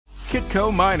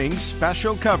Kitco Mining's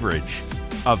special coverage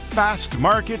of Fast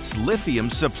Markets lithium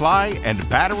supply and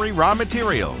battery raw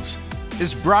materials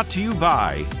is brought to you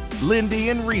by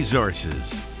Lindian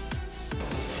Resources.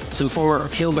 So former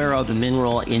Pilbara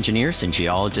mineral engineers and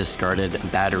geologists started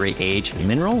Battery Age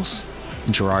Minerals.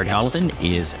 Gerard O'Donovan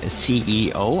is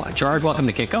CEO. Gerard, welcome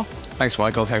to Kitco. Thanks,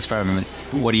 Michael. Thanks for having me.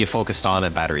 What are you focused on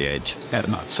at Battery Age?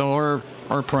 So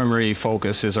our primary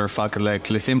focus is our Falcon Lake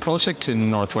Lithium project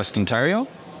in northwest Ontario.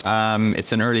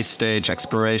 It's an early stage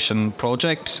exploration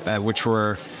project, which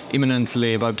we're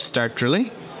imminently about to start drilling.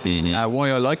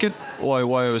 Why I like it, why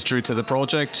I was drew to the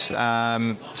project.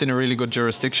 It's in a really good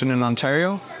jurisdiction in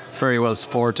Ontario, very well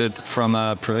supported from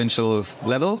a provincial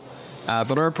level.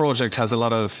 But our project has a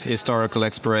lot of historical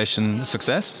exploration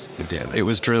success. It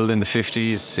was drilled in the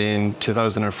 50s in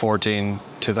 2014,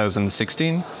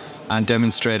 2016, and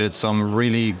demonstrated some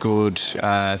really good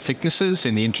thicknesses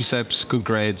in the intercepts, good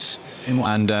grades,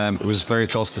 and it was very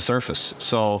close to surface.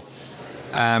 So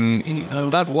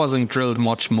that wasn't drilled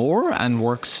much more, and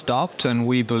work stopped, and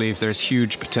we believe there's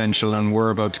huge potential, and we're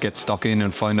about to get stuck in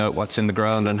and find out what's in the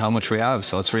ground and how much we have,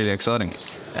 so it's really exciting.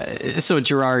 So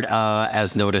Gerard,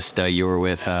 as noticed, you were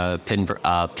with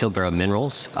Pilbara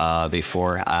Minerals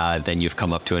before, then you've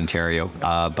come up to Ontario,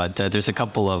 but there's a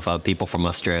couple of people from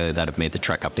Australia that have made the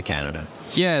trek up to Canada.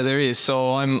 Yeah, there is.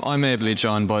 So I'm ably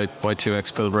joined by two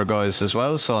ex-Pilbara guys as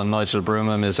well. So Nigel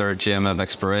Broomham is our GM of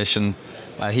exploration.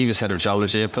 He was head of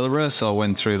geology at Pilbara, so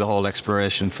went through the whole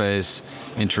exploration phase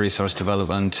into resource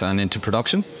development and into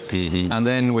production. And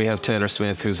then we have Taylor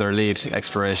Smith, who's our lead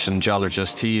exploration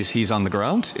geologist. He's on the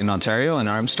ground in Ontario in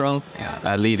Armstrong,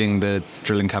 leading the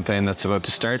drilling campaign that's about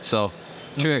to start. So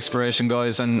two exploration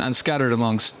guys, and scattered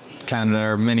amongst Canada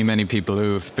are many people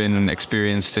who've been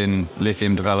experienced in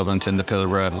lithium development in the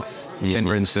Pilbara. Ken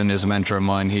Brinston is a mentor of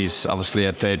mine. He's obviously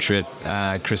at Patriot,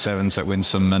 Chris Evans at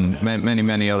Winsome, and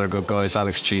many other good guys,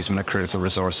 Alex Cheeseman at Critical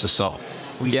Resources. So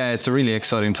yeah, it's a really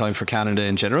exciting time for Canada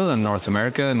in general and North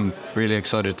America, and really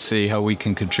excited to see how we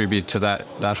can contribute to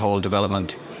that whole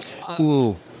development.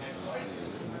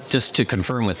 Just to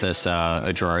confirm with this,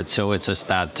 Gerard, so it's just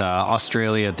that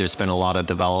Australia, there's been a lot of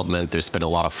development, there's been a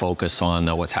lot of focus on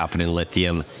what's happening in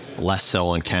lithium, less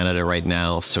so in Canada right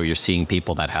now. So you're seeing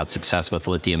people that had success with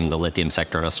lithium, the lithium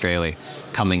sector in Australia,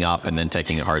 coming up and then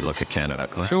taking a hard look at Canada.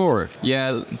 Sure.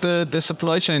 Yeah, the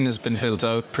supply chain has been built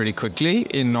out pretty quickly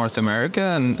in North America,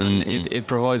 and it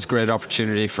provides great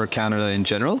opportunity for Canada in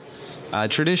general.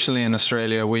 Traditionally in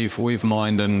Australia, we've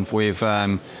mined and we've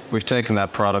taken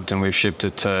that product and we've shipped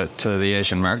it to the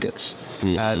Asian markets.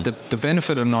 The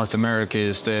benefit of North America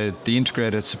is the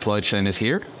integrated supply chain is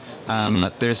here.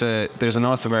 There's a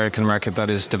North American market that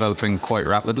is developing quite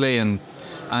rapidly, and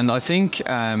I think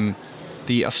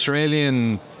the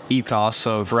Australian ethos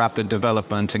of rapid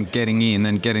development and getting in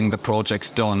and getting the projects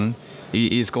done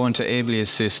is going to ably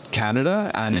assist Canada,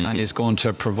 and is going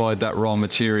to provide that raw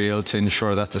material to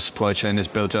ensure that the supply chain is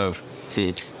built out.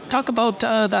 Talk about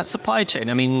that supply chain.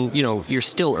 I mean, you're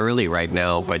still early right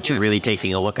now, but you're really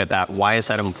taking a look at that. Why is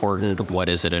that important? What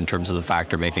is it in terms of the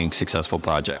factor making a successful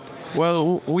project?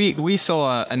 Well, we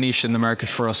saw a niche in the market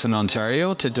for us in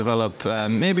Ontario to develop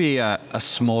maybe a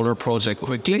smaller project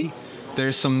quickly.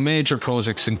 There's some major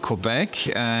projects in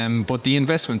Quebec, but the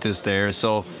investment is there.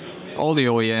 So all the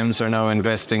OEMs are now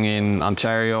investing in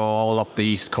Ontario, all up the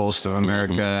east coast of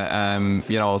America.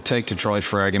 Take Detroit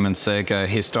for argument's sake, a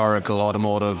historical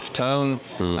automotive town,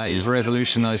 is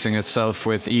revolutionizing itself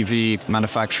with EV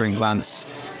manufacturing plants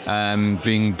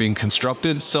being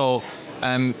constructed. So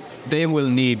they will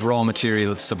need raw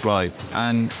material supply.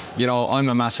 And, I'm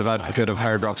a massive advocate of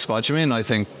hard rock spodumene. I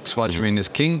think spodumene is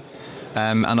king.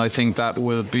 And I think that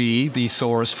will be the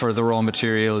source for the raw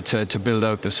material to build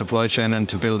out the supply chain and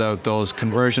to build out those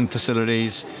conversion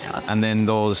facilities, and then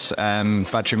those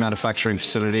battery manufacturing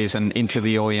facilities, and into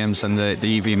the OEMs and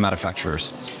the EV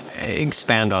manufacturers.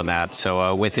 Expand on that.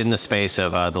 So within the space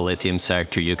of the lithium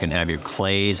sector, you can have your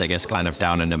clays, I guess, kind of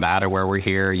down in Nevada where we're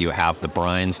here. You have the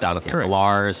brines down at the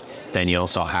salars. Then you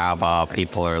also have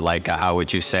people are like, how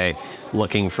would you say,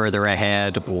 looking further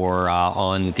ahead, or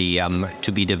on the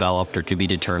to be developed or to be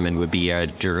determined would be a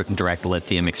direct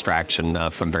lithium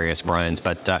extraction from various brines.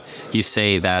 But you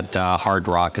say that hard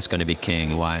rock is going to be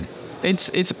king. Why?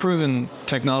 It's a proven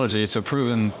technology. It's a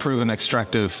proven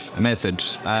extractive method.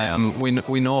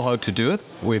 We know how to do it.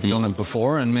 We've done it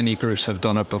before, and many groups have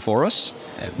done it before us.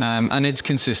 And it's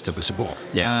consistent.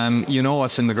 You know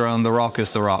what's in the ground. The rock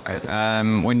is the rock.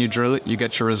 When you drill it, you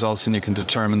get your results, and you can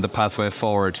determine the pathway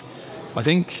forward. I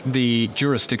think the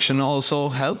jurisdiction also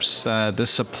helps. The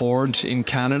support in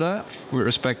Canada with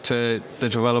respect to the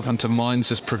development of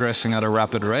mines is progressing at a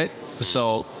rapid rate.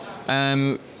 So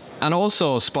And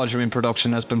also, spodumene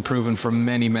production has been proven for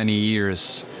many, many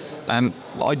years.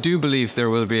 I do believe there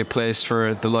will be a place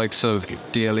for the likes of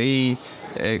DLE,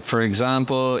 for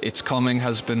example. It's coming,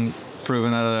 has been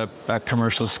proven at a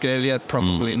commercial scale yet,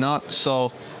 probably not.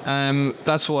 So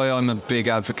that's why I'm a big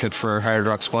advocate for hard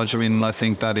rock spodumene. I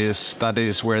think that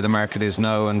is where the market is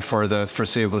now and for the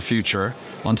foreseeable future,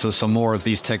 until some more of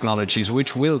these technologies,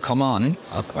 which will come on,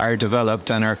 are developed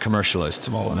and are commercialized.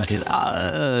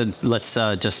 Let's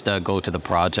just go to the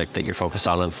project that you're focused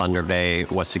on in Thunder Bay.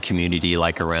 What's the community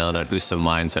like around it? Who's some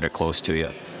mines that are close to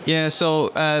you? Yeah, so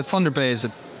Thunder Bay is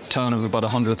a town of about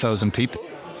 100,000 people.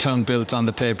 Town built on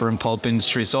the paper and pulp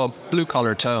industry, so a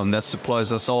blue-collar town that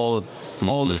supplies us all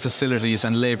the facilities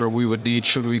and labour we would need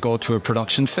should we go to a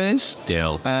production phase.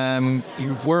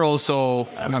 We're also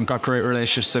have got great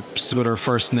relationships with our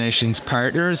First Nations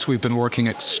partners. We've been working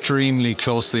extremely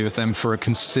closely with them for a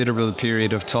considerable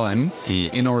period of time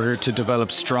in order to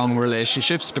develop strong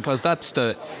relationships, because that's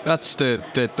the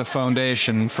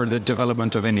foundation for the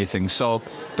development of anything. So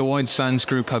the White Sands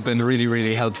Group have been really,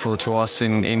 really helpful to us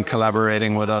in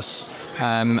collaborating with us,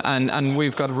 and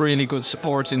we've got really good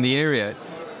support in the area.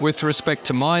 With respect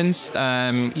to mines,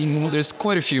 there's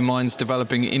quite a few mines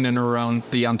developing in and around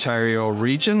the Ontario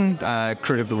region.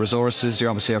 Critical Resources, you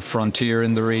obviously have Frontier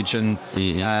in the region.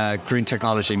 Green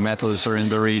Technology Metals are in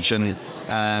the region.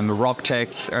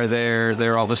 RockTech are there.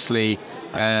 They're obviously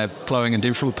ploughing a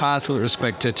different path with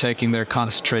respect to taking their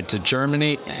concentrate to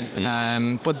Germany.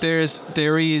 But there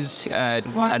is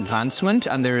advancement,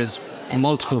 and there is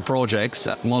multiple projects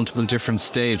at multiple different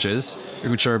stages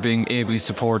which are being ably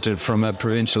supported from a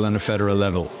provincial and a federal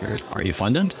level. Are you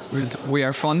funded? We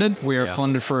are funded. We are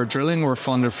funded for drilling. We're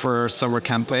funded for summer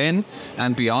campaign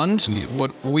and beyond.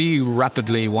 But we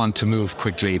rapidly want to move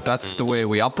quickly. That's the way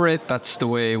we operate. That's the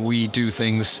way we do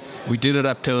things. We did it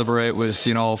at Pilbara. It was,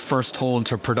 first hole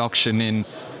to production in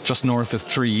just north of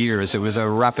 3 years. It was a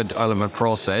rapid development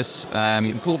process.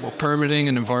 Permitting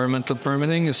and environmental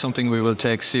permitting is something we will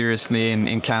take seriously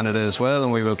in Canada as well,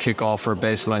 and we will kick off our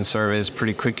baseline surveys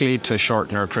pretty quickly to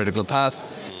shorten our critical path.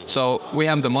 So we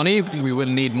have the money, we will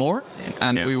need more,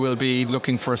 and we will be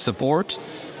looking for support.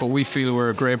 But we feel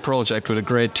we're a great project with a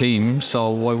great team,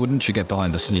 so why wouldn't you get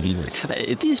behind us?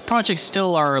 These projects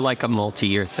still are like a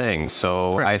multi-year thing.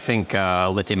 So I think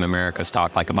Lithium America's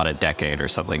talked like about a decade or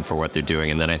something for what they're doing.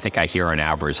 And then I think I hear on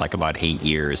average like about 8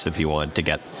 years if you want to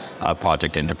get a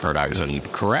project into production.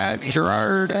 Correct,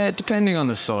 Gerard? Depending on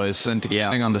the size and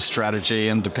depending on the strategy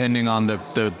and depending on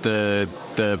the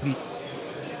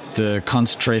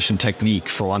concentration technique,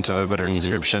 for want of a better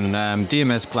description.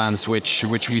 DMS plants,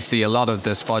 which we see a lot of the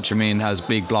spodumene has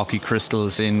big blocky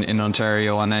crystals in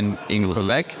Ontario and then in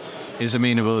Quebec, is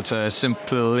amenable to a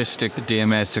simplistic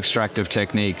DMS extractive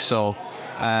technique. So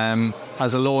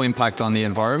has a low impact on the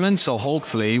environment. So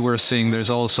hopefully we're seeing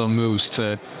there's also moves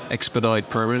to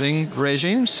expedite permitting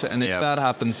regimes. And if that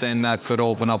happens, then that could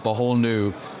open up a whole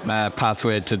new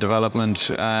pathway to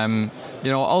development.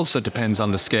 Also depends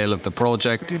on the scale of the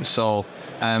project. So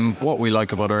what we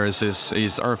like about ours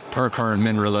is our per current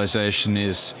mineralization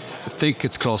is thick,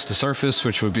 it's close to surface,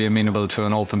 which would be amenable to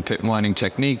an open pit mining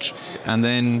technique. And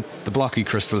then the blocky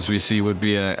crystals we see would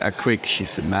be a quick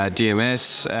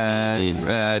DMS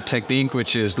technique,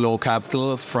 which is low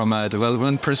capital from a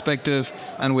development perspective.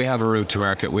 And we have a route to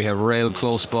market. We have rail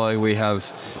close by, we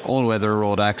have all-weather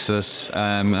road access,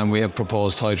 and we have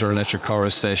proposed hydroelectric power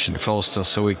station close to us,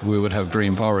 so we would have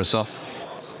green power. So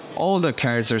all the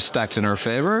cards are stacked in our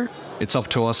favour. It's up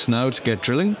to us now to get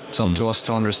drilling. It's up to us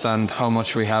to understand how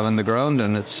much we have in the ground,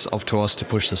 and it's up to us to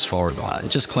push this forward.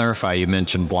 Just clarify, you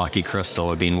mentioned blocky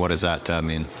crystal. What does that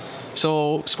mean?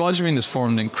 So spodumene is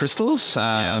formed in crystals.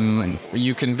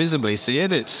 You can visibly see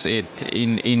it. It's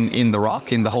in the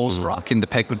rock, in the host rock, in the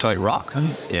pegmatite rock.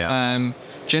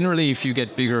 Generally, if you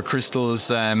get bigger crystals,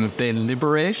 they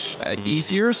liberate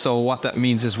easier. So what that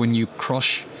means is when you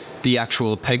crush the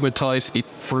actual pegmatite, it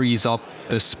frees up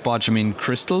the spodumene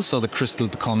crystal, so the crystal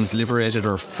becomes liberated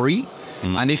or free.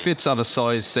 And if it's of a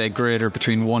size, say, greater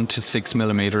between 1 to 6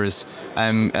 millimeters,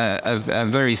 a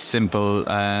very simple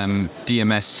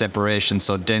DMS separation,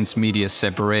 so dense media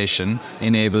separation,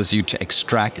 enables you to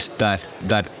extract that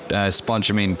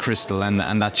spodumene crystal,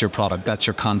 and that's your product, that's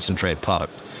your concentrate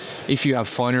product. If you have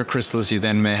finer crystals, you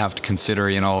then may have to consider,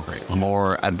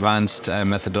 more advanced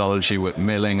methodology with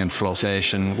milling and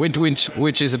flotation,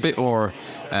 which is a bit more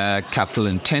capital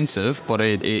intensive, but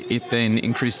it then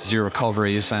increases your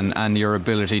recoveries and your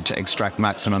ability to extract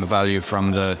maximum value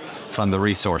from the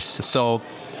resource. So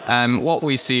what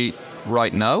we see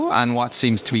right now, and what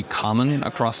seems to be common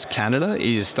across Canada,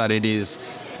 is that it is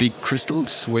big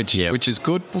crystals, which is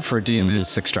good for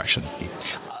DMS extraction.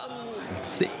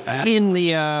 In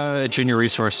the junior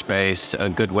resource space, a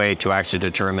good way to actually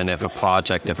determine if a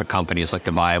project, if a company is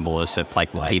looking viable, is if like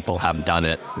people have done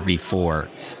it before.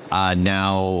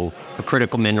 Now, the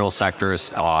critical mineral sector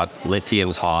is hot.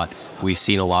 Lithium's hot. We've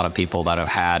seen a lot of people that have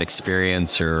had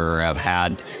experience or have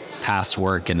had past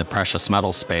work in the precious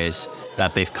metal space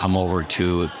that they've come over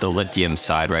to the lithium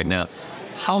side right now.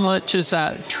 How much is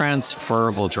that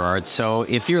transferable, Gerard? So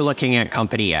if you're looking at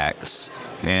company X,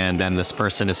 and then this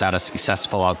person has had a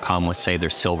successful outcome with, say,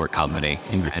 their silver company,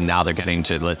 and now they're getting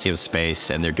to the lithium space,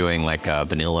 and they're doing like a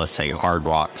vanilla, say, hard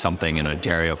rock, something in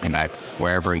Ontario, Quebec,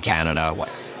 wherever in Canada.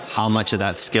 How much of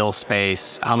that skill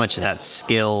space, how much of that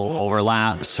skill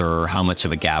overlaps, or how much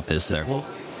of a gap is there?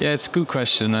 Yeah, it's a good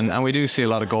question, and we do see a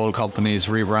lot of gold companies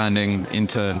rebranding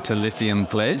into lithium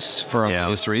plays for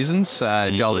obvious reasons.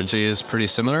 Geology is pretty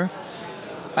similar.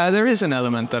 There is an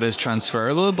element that is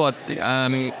transferable, but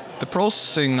the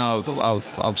processing of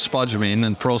spodumene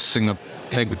and processing of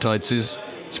pegmatites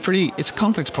it's a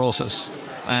complex process.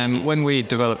 When we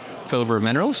developed filbert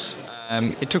minerals,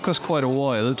 it took us quite a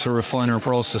while to refine our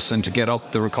process and to get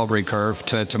up the recovery curve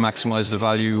to maximize the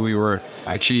value we were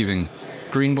achieving.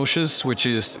 Greenbushes, which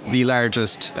is the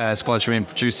largest spodumene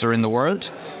producer in the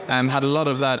world, had a lot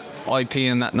of that IP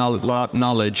and that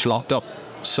knowledge locked up.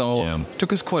 So it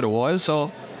took us quite a while.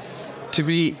 So to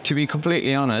be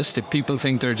completely honest, if people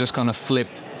think they're just going to flip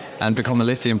and become a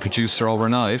lithium producer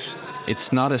overnight,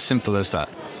 it's not as simple as that.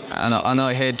 And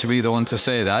I hate to be the one to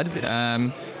say that.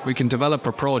 We can develop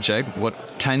a project, but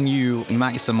can you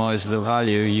maximize the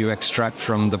value you extract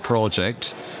from the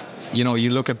project? You know, you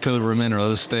look at Pilbara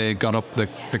Minerals, they got up the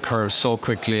curve so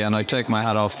quickly, and I take my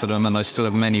hat off to them, and I still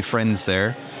have many friends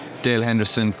there. Dale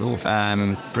Henderson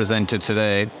presented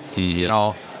today. You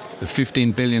know, a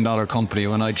 $15 billion company.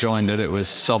 When I joined it, it was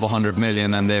sub 100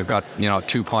 million, and they've got,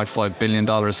 $2.5 billion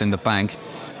in the bank.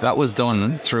 That was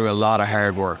done through a lot of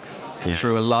hard work,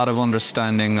 through a lot of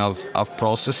understanding of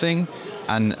processing,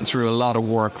 and through a lot of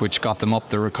work which got them up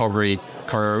the recovery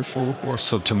curve,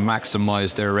 so to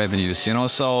maximize their revenues.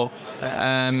 So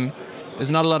there's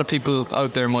not a lot of people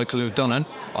out there, Michael, who've done it.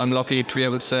 I'm lucky to be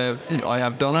able to say I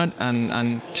have done it,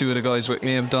 and two of the guys with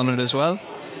me have done it as well.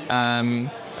 And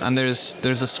there's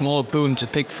a small pool to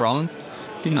pick from,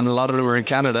 and a lot of them are in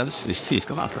Canada.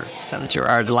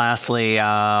 Gerard, lastly,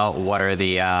 what are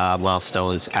the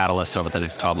milestones, catalysts over the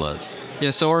next 12 months?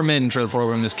 Yeah, so our maiden drill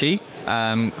program is key.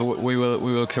 We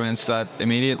will commence that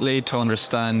immediately to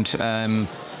understand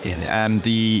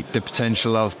the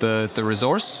potential of the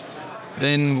resource.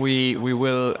 Then we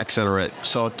will accelerate.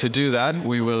 So to do that,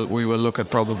 we will look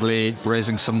at probably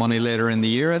raising some money later in the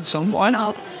year at some point.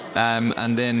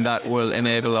 And then that will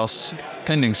enable us,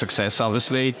 pending success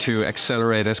obviously, to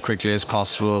accelerate as quickly as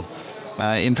possible.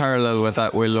 In parallel with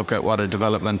that, we'll look at what a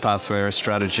development pathway or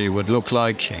strategy would look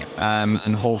like,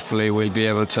 and hopefully we'll be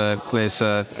able to place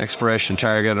an exploration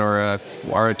target or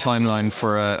a timeline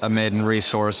for a maiden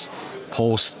resource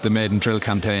post the maiden drill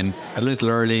campaign. A little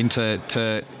early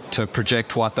to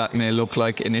project what that may look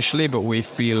like initially, but we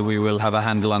feel we will have a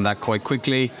handle on that quite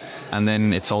quickly, and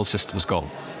then it's all systems go.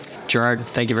 Gerard,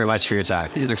 thank you very much for your time.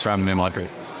 Thanks for having me, Michael.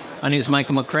 My name is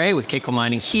Michael McRae with Kitco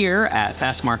Mining here at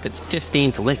Fast Market's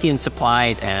 15th Lithium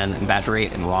Supply and Battery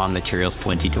and Raw Materials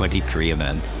 2023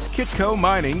 event. Kitco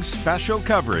Mining's special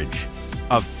coverage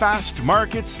of Fast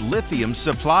Market's Lithium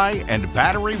Supply and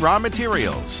Battery Raw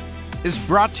Materials is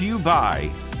brought to you by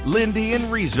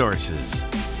Lithium Resources.